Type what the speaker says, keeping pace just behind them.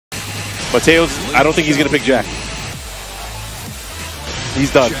Mateo's, I don't think he's going to pick Jack.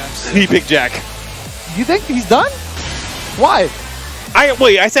 He's done. He picked Jack. You think he's done? Why?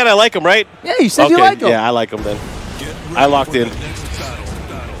 Wait, I said I like him, right? Yeah, you said you like him. Yeah, I like him then. I locked in.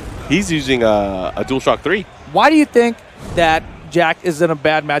 He's using a DualShock 3. Why do you think that Jack is in a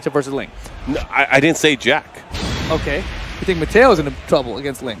bad matchup versus Ling? No, I didn't say Jack. Okay. You think Mateo is in trouble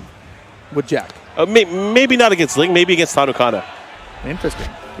against Ling with Jack? Maybe not against Ling, maybe against Tanukana. Interesting.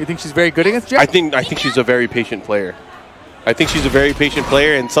 You think she's very good against Jack? I think she's a very patient player. I think she's a very patient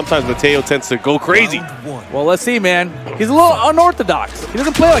player, and sometimes Mateo tends to go crazy. Well, let's see, man. He's a little unorthodox. He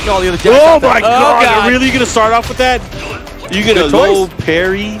doesn't play like all the other Jacks. Oh, my God. Really going to start off with that? You're going to low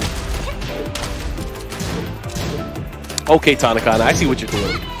parry? Okay, Tanukana, I see what you're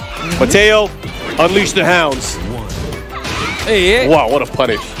doing. Mateo, unleash the hounds. Hey. Wow, what a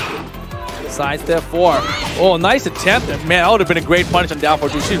punish. Side step 4. Oh, nice attempt. Man, that would have been a great punish on down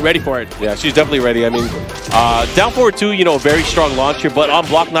forward 2. She's ready for it. Yeah, she's definitely ready. I mean, down forward 2, you know, very strong launcher, but on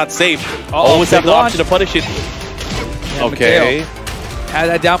block not safe. Always have the option to punish it. Yeah, okay. Mateo had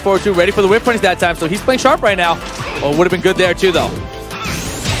that down forward 2 ready for the whip punish that time, so he's playing sharp right now. Oh, would have been good there too, though.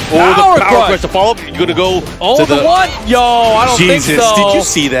 Oh, the power crush to follow up. You're going to go to the 1? Yo, I don't think so. Jesus, did you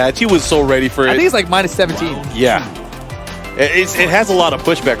see that? She was so ready for it. I think it's like minus 17. Yeah. It has a lot of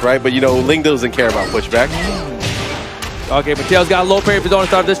pushback, right? But, you know, Ling doesn't care about pushback. Okay, Mateo's got a low parry of his own to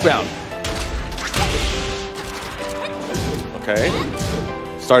start this round. Okay.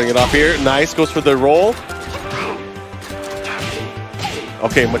 Starting it off here. Nice. Goes for the roll.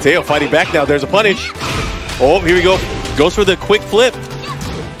 Okay, Mateo fighting back now. There's a punish. Oh, here we go. Goes for the quick flip.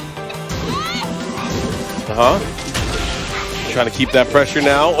 Trying to keep that pressure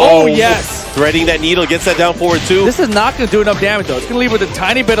now. Oh, yes. Threading that needle. Gets that down forward, too. This is not going to do enough damage, though. It's going to leave with a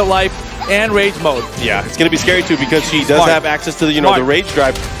tiny bit of life and rage mode. Yeah, it's going to be scary, too, because she does have access to the, the rage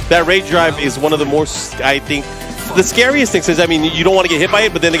drive. That rage drive is one of the more, I think, the scariest things is, I mean, you don't want to get hit by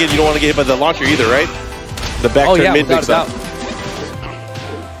it, but then again, you don't want to get hit by the launcher either, right? The back turn mid mix up.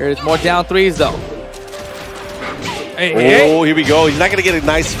 Here's more down 3s, though. Hey. Here we go. He's not going to get a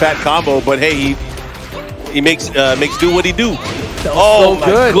nice fat combo, but hey, he makes do what he do. Oh,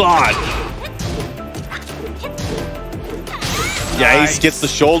 my God. Yeah, he gets the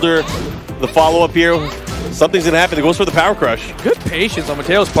shoulder, the follow-up here. Something's going to happen. It goes for the power crush. Good patience on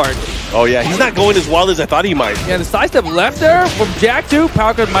Mateo's part. Oh, yeah. He's not going as wild as I thought he might. Yeah, the side step left there from Jack, too.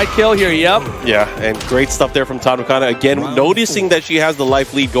 Power crush might kill here. Yep. Yeah, and great stuff there from Tanukana. Again, noticing that she has the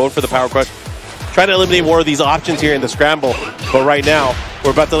life lead, going for the power crush. Trying to eliminate more of these options here in the scramble. But right now,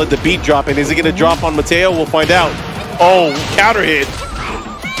 we're about to let the beat drop. And is it going to drop on Mateo? We'll find out. Oh, counter hit.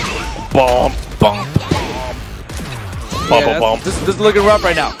 Bomb. Bomb. This is looking rough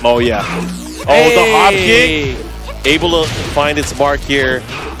right now. Oh, yeah. Oh, the hop kick. Able to find its mark here.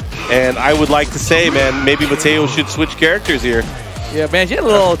 And I would like to say, man, maybe Mateo should switch characters here. Yeah, man, she had a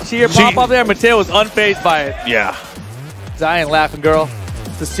little cheer pop up there. Mateo was unfazed by it. Yeah. I ain't laughing, girl.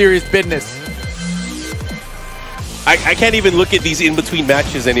 It's a serious business. I can't even look at these in-between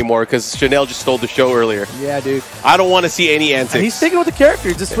matches anymore because Chanel just stole the show earlier. Yeah, dude. I don't want to see any antics. And he's sticking with the character.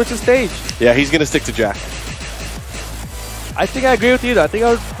 He's just switching stage. Yeah, he's going to stick to Jack. I think I agree with you, though. I think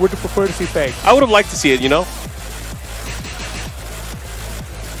I would prefer to see Faye. I would have liked to see it, you know?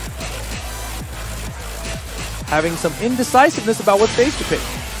 Having some indecisiveness about what stage to pick.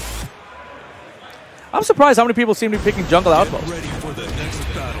 I'm surprised how many people seem to be picking Jungle Outpost.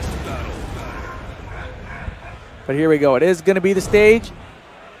 But here we go. It is going to be the stage.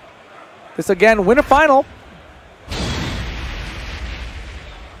 This, again, winner final.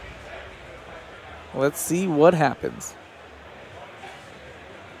 Let's see what happens.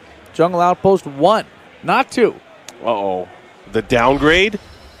 Jungle Outpost 1, not 2. Uh-oh. The downgrade?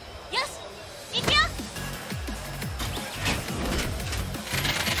 Yes.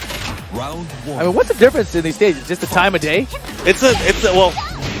 Round 1. I mean, what's the difference in these stages? Just the time of day? Well,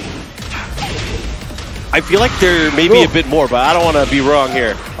 I feel like there may be a bit more, but I don't want to be wrong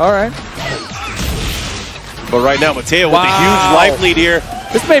here. All right. But right now, Mateo with a huge life lead here.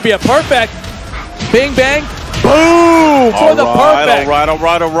 This may be a perfect. Bing, bang. Boom! For the perfect. All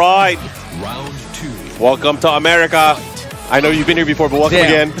right. Round 2. Welcome to America. I know you've been here before, but welcome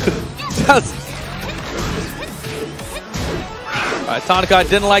again. All right, Tanukana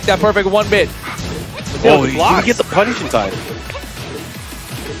didn't like that perfect one bit. Oh, he didn't get the punish in time.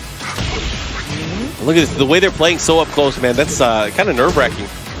 Look at this. The way they're playing so up close, man. That's kind of nerve-wracking.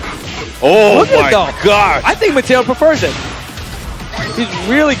 Oh, my God. I think Mateo prefers it. He's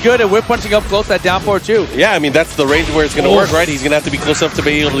really good at whip punching up close that down forward too. Yeah, I mean, that's the range where it's going to work, right? He's going to have to be close enough to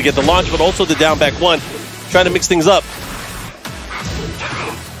be able to get the launch, but also the down back one. Trying to mix things up.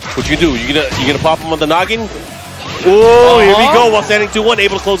 What you do? You gonna pop him on the noggin? Oh, here we go. While standing 2-1,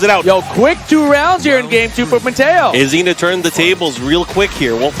 able to close it out. Yo, quick 2 rounds here in game 2 for Mateo. Is he gonna turn the tables real quick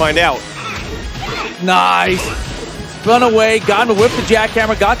here? We'll find out. Nice. Run away, got him to whip the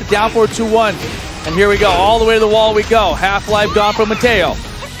jackhammer, got the down for 2-1. And here we go, all the way to the wall we go. Half-life gone from Mateo.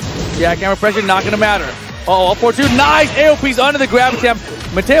 Jackhammer pressure, not gonna matter. Up 4-2, nice! AOP's under the grab attempt.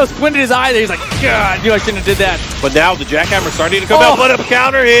 Mateo squinted his eye there, he's like, God, I knew I shouldn't have did that. But now the jackhammer starting to come out, but a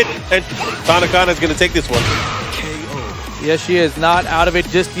counter hit, and Tanukana is gonna take this one. Yes, she is not out of it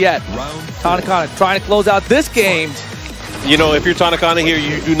just yet. Tanukana trying to close out this game. You know, if you're Tanukana here,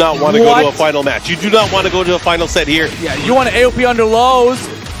 you do not want to go to a final match. You do not want to go to a final set here. Yeah, you want to AOP under lows.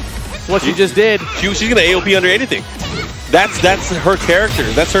 What she just did. She's going to AOP under anything. That's her character.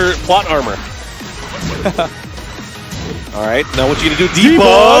 That's her plot armor. All right, now what you going to do?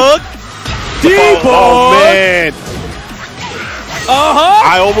 Debug! Debug! Oh, man. Uh-huh.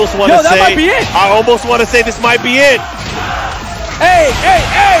 I almost want to say. That might be it. I almost want to say this might be it. Hey, hey,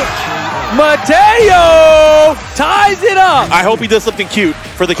 hey! Mateo ties it up. I hope he does something cute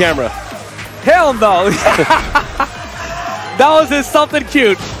for the camera. Hell no. That was just something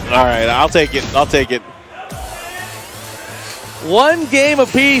cute. All right, I'll take it. I'll take it. 1 game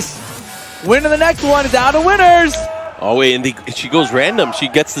apiece. Winning the next one is out of winners. Oh, wait, and she goes random. She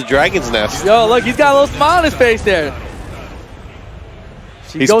gets the dragon's nest. Yo, look, he's got a little smile on his face there.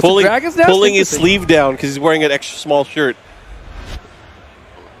 He's pulling his sleeve down because he's wearing an extra small shirt.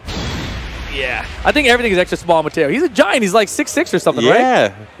 Yeah. I think everything is extra small, Mateo. He's a giant. He's like 6'6" or something, right?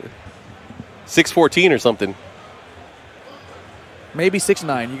 Yeah. 6'14" or something. Maybe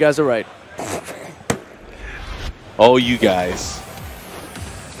 6'9". You guys are right. Oh, you guys.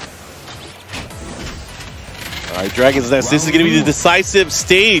 All right, Dragon's Nest. This is going to be the decisive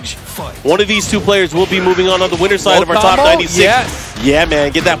stage. One of these 2 players will be moving on the winner side of our top 96. Yes. Yeah,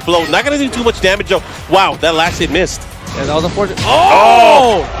 man. Get that flow. Not going to do too much damage, though. Wow, that last hit missed. Yeah, that was unfortunate.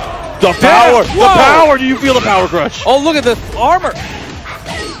 Oh! The power! The power! Do you feel the power crush? Oh, look at the armor.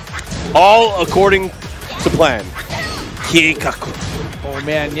 All according to plan. Kiekaku. Oh,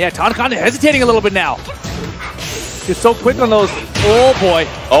 man. Yeah, Tanukana hesitating a little bit now. She's so quick on those. Oh, boy.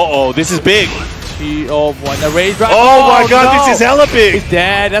 Uh-oh, this is big. Oh, boy. The rage drive. Oh, my God, no. this is hella big. He's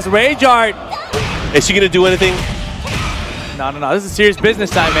dead. That's rage art. Is she going to do anything? No. This is serious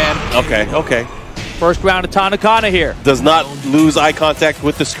business time, man. Okay, okay. First round of Tanukana here. Does not lose eye contact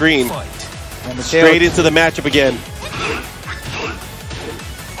with the screen. Straight into the matchup again.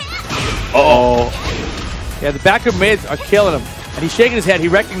 Uh-oh. Yeah, the backer mids are killing him. And he's shaking his head. He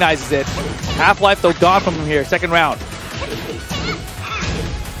recognizes it. Half-life, though, gone from him here. Second round.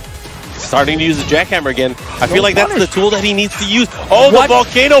 Starting to use the jackhammer again. I feel like that's the tool that he needs to use. Oh, the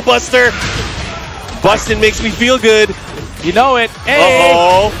Volcano Buster. Busting makes me feel good. You know it. Hey.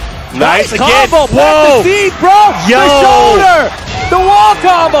 Uh-oh. Nice again. Combo. Plant the seed, bro. Yo. The shoulder. The wall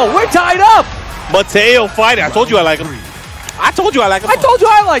combo. We're tied up. Mateo fighting. I told you I like him. I told you I like him. I told you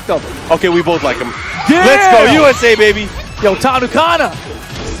I liked him. Okay, we both like him. Yeah. Let's go, USA, baby. Yo, Tanukana.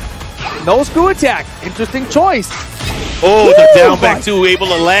 No screw attack. Interesting choice. Oh, the down back 2 able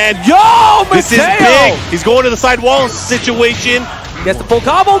to land. Yo, Mateo. This is big. He's going to the side wall situation. Gets the full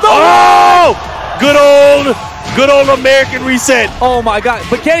combo. No. Oh, good old American reset. Oh my God!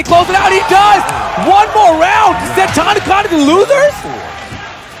 But can he close it out? He does. 1 more round. Is that Tanukana to losers?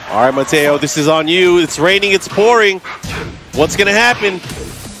 All right, Mateo, this is on you. It's raining. It's pouring. What's gonna happen?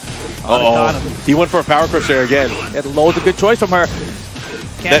 Uh-oh. He went for a power crush there again. Yeah, the low's a good choice from her.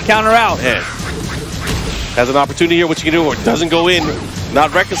 Can't counter out. Man. Has an opportunity here. What you can do? It doesn't go in.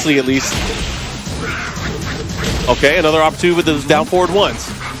 Not recklessly, at least. Okay, another opportunity with those down forward ones.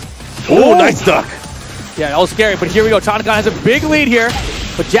 Oh, nice duck. Yeah, that was scary, but here we go. Tanukana has a big lead here.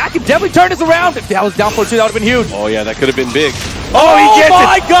 But Jack can definitely turn this around. If that was down forward 2, that would have been huge. Oh, yeah, that could have been big. Oh, he gets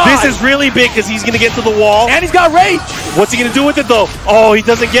my it. God. This is really big because he's going to get to the wall. And he's got rage. What's he going to do with it, though? Oh, he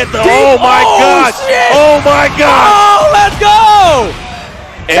doesn't get the... Oh, my God. Shit. Oh, my God. Oh, let's go.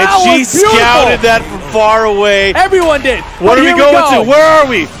 And she scouted that from far away. Everyone did. What are we going to? Where are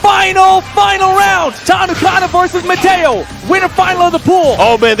we? Final round. Tanukana versus Mateo. Winner final of the pool.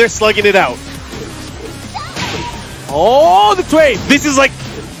 Oh, man, they're slugging it out. Oh, the trade. This is like...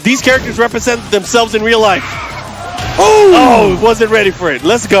 These characters represent themselves in real life. Oh, wasn't ready for it.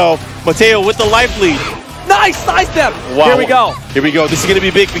 Let's go. Mateo with the life lead. Nice side step. Wow. Here we go. Here we go. This is going to be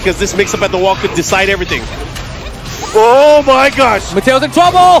big because this mix-up at the wall could decide everything. Oh, my gosh. Mateo's in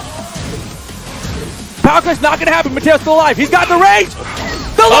trouble. Power crush not going to happen. Mateo's still alive. He's got the range.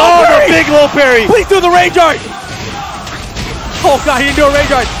 The low parry. The big low parry. Please do the range art. Oh, God, he didn't do a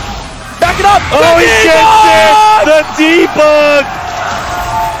range art. Back it up. Oh, he gets it. The debug.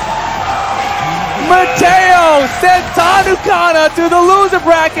 Mateo sends Tanukana to the loser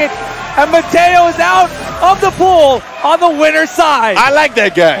bracket, and Mateo is out of the pool on the winner's side. I like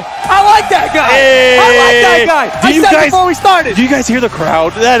that guy. I like that guy. Hey. I like that guy. I said before we started. Do you guys hear the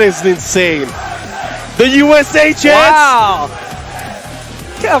crowd? That is insane. The USA chants. Wow.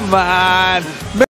 Come on.